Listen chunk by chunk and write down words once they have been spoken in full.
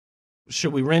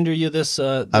should we render you this?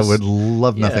 I would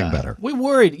love nothing better. We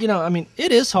worried, I mean,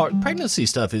 it is hard. Pregnancy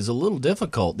stuff is a little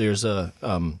difficult. There's I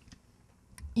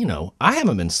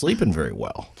haven't been sleeping very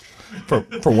well, for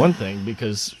one thing,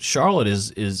 because Charlotte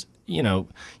is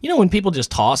when people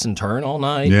just toss and turn all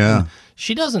night. Yeah.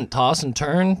 She doesn't toss and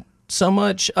turn so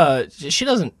much. She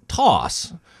doesn't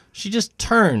toss. She just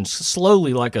turns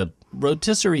slowly like a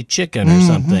rotisserie chicken or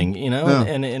something, Yeah.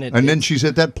 and then she's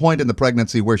at that point in the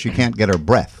pregnancy where she can't get her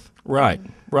breath. Right.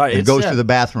 It goes to the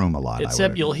bathroom a lot.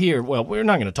 Except you'll hear. Well, we're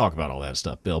not going to talk about all that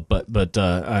stuff, Bill. But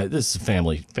this is a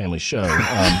family show,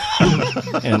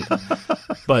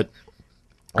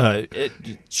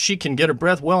 she can get her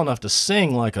breath well enough to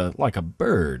sing like a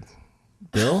bird,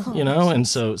 Bill. And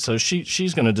so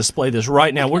she's going to display this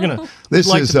right now. We're going to.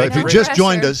 This is if you just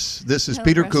joined us. This is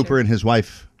Peter Cooper and his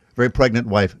wife, very pregnant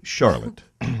wife, Charlotte.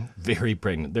 Very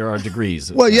pregnant. There are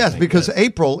degrees. Well, yes, because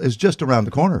April is just around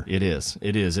the corner. It is.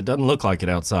 It doesn't look like it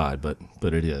outside, but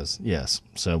it is. Yes.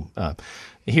 So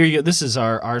here you go. This is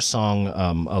our song,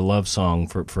 a love song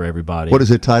for everybody. What is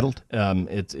it titled?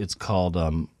 It's called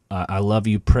 "I Love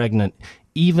You, Pregnant,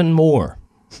 Even More."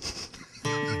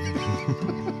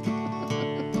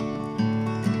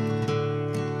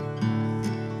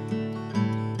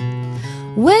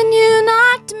 When you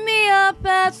knocked me up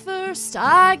at first,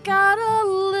 I got a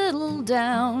little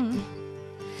down,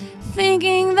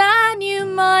 thinking that you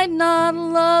might not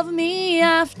love me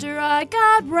after I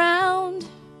got round.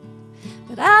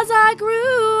 But as I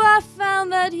grew, I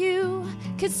found that you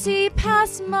could see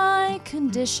past my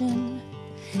condition,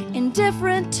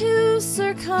 indifferent to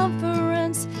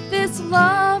circumference, this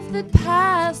love that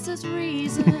passes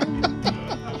reason.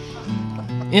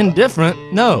 Indifferent?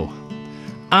 No.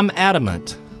 I'm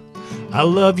adamant. I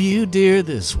love you, dear,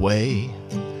 this way.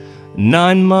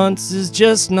 9 months is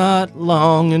just not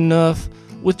long enough.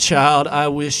 With child, I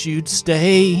wish you'd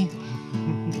stay.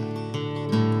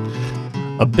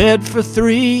 A bed for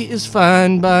 3 is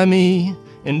fine by me,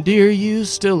 and dear, you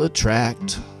still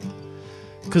attract.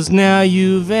 'Cause now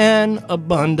you've an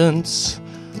abundance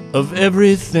of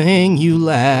everything you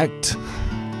lacked.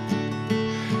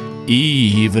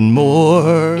 Even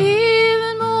more.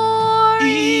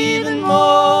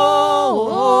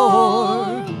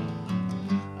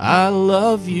 I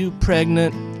love you,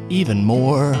 pregnant, even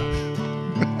more.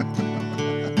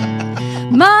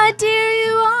 My dear,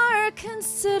 you are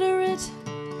considerate,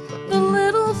 the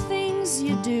little things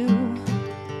you do.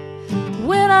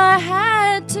 When I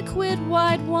had to quit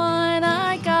white wine,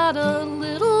 I got a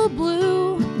little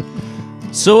blue.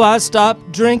 So I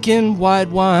stopped drinking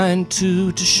white wine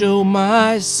to show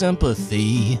my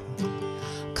sympathy.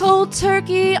 Cold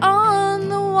turkey on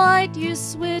the white, you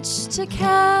switched to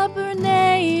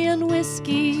Cabernet and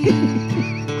whiskey.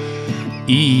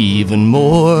 Even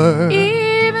more.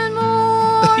 Even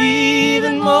more.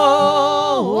 Even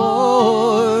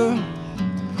more.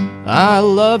 I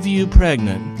love you,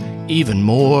 pregnant, even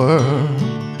more.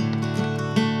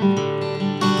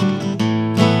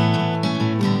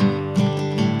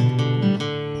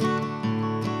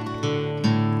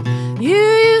 You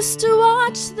used to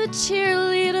watch the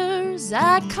cheerleaders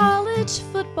at college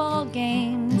football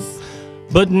games,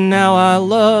 but now I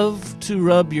love to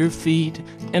rub your feet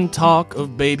and talk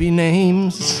of baby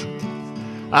names.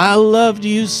 I loved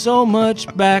you so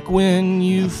much back when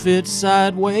you fit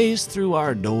sideways through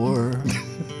our door.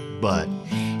 But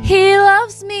he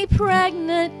loves me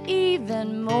pregnant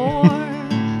even more.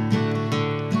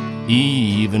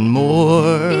 Even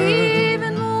more.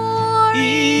 Even more.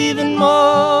 Even more.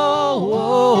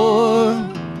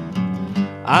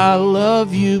 I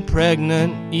love you,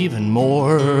 pregnant, even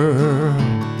more.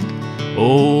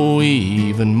 Oh,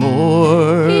 even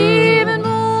more. Even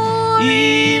more.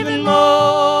 Even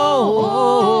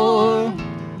more.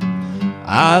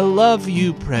 I love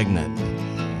you, pregnant.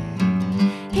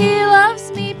 He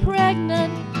loves me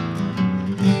pregnant.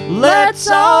 Let's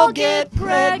all get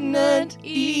pregnant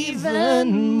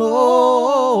even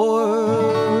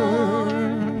more.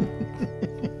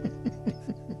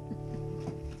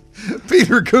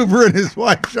 Peter Cooper and his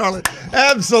wife Charlotte.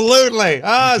 Absolutely.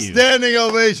 Standing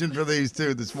ovation for these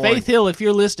two this morning. Faith Hill, if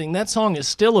you're listening, that song is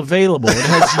still available. It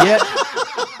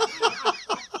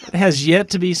has yet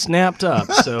to be snapped up.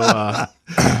 So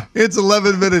it's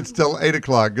 11 minutes till 8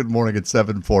 o'clock. Good morning at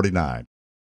 7:49.